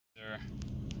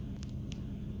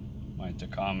My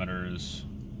tachometer is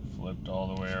flipped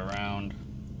all the way around,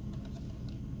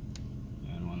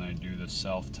 and when I do the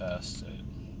self-test,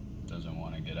 it doesn't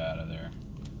want to get out of there.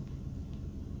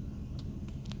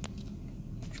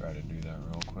 I'll try to do that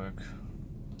real quick.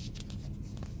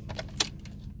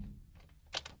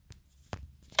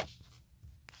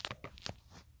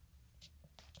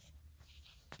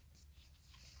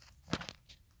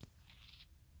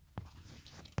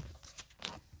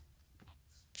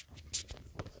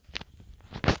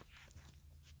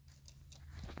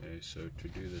 Okay, so to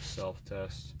do the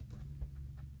self-test,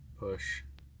 push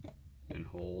and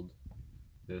hold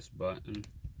this button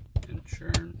and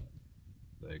turn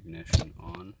the ignition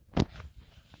on,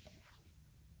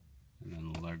 and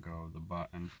then let go of the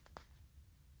button.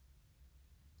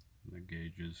 The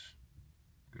gauges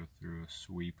go through a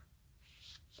sweep,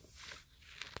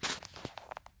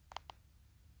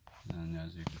 and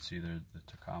as you can see there, the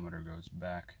tachometer goes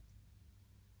back.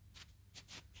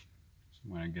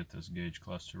 So when I get this gauge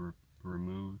cluster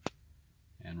removed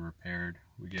and repaired,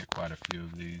 we get quite a few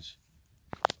of these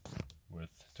with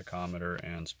tachometer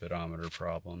and speedometer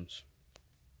problems.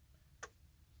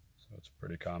 So it's a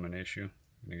pretty common issue.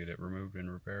 I'm going to get it removed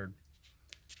and repaired.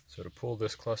 So to pull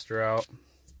this cluster out,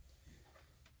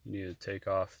 you need to take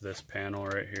off this panel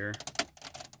right here.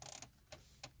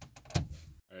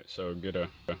 Alright, so get a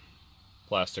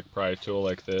plastic pry tool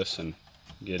like this and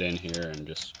get in here and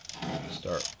just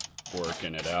start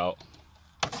working it out.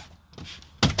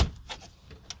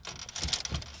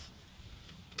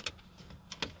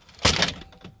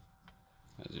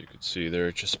 As you can see there,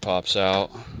 it just pops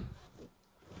out.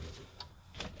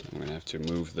 I'm going to have to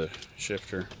move the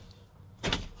shifter.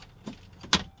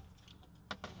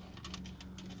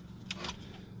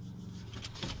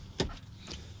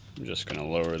 I'm just going to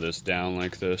lower this down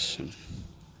like this, and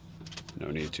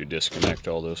no need to disconnect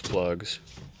all those plugs.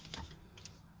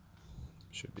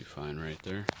 Should be fine right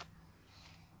there.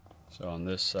 So on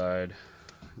this side,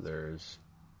 there's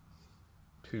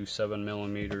two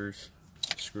 7mm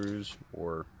screws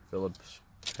or Phillips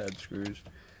head screws,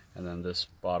 and then this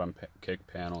bottom kick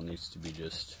panel needs to be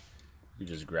you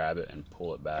just grab it and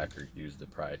pull it back, or use the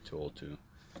pry tool to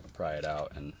pry it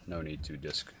out, and no need to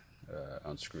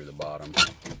unscrew the bottom.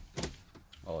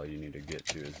 All you need to get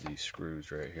to is these screws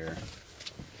right here.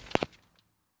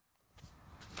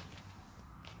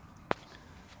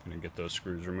 I'm gonna get those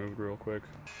screws removed real quick.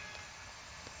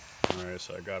 Alright,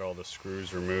 so I got all the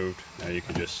screws removed. Now you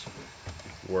can just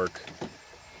work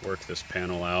this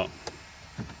panel out.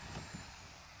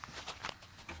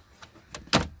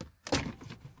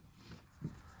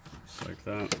 Just like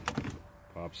that.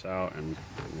 Pops out, and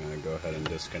I'm gonna go ahead and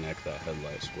disconnect that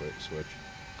headlight switch.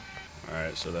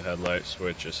 Alright, so the headlight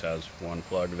switch just has one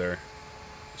plug there.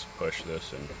 Just push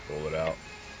this and pull it out.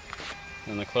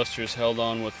 And the cluster is held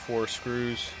on with 4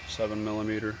 screws,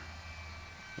 7mm,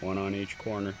 one on each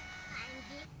corner.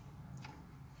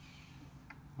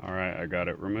 Alright, I got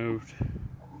it removed.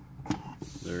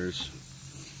 There's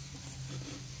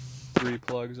 3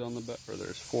 plugs on the back, or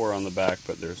there's 4 on the back,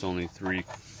 but there's only three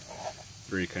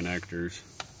connectors.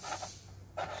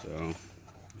 So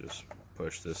just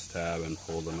push this tab and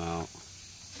pull them out.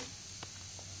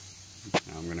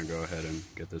 Now I'm going to go ahead and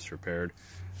get this repaired.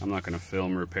 I'm not going to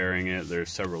film repairing it.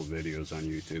 There's several videos on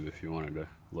YouTube if you wanted to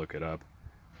look it up.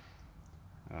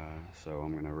 So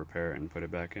I'm going to repair it and put it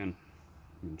back in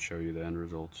and show you the end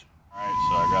results. Alright,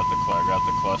 so I got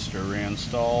the cluster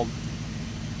reinstalled.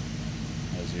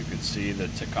 As you can see, the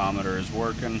tachometer is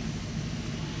working.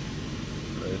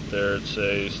 Right there it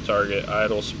says target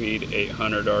idle speed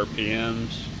 800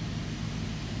 RPMs.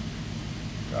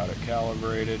 Got it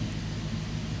calibrated.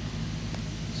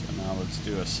 So now let's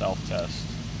do a self-test.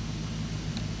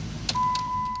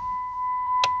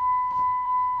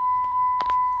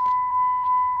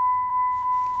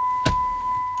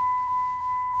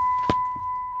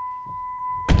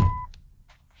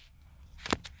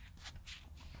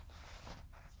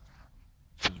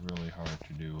 This is really hard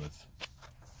to do with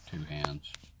 2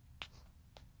 hands.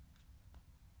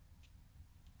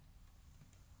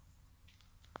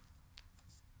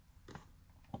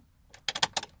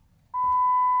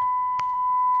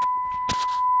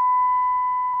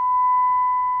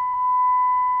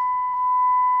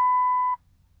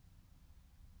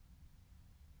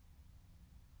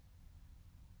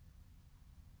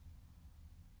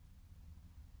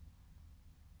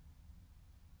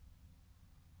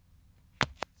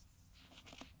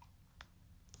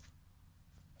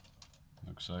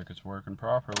 Looks like it's working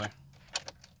properly.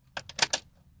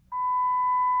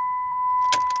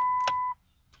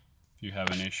 If you have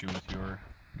an issue with your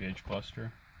gauge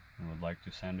cluster and would like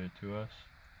to send it to us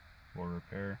for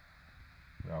repair,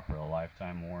 We offer a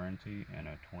lifetime warranty and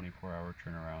a 24-hour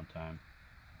turnaround time.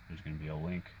 There's going to be a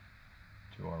link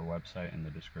to our website in the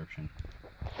description.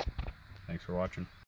 Thanks for watching.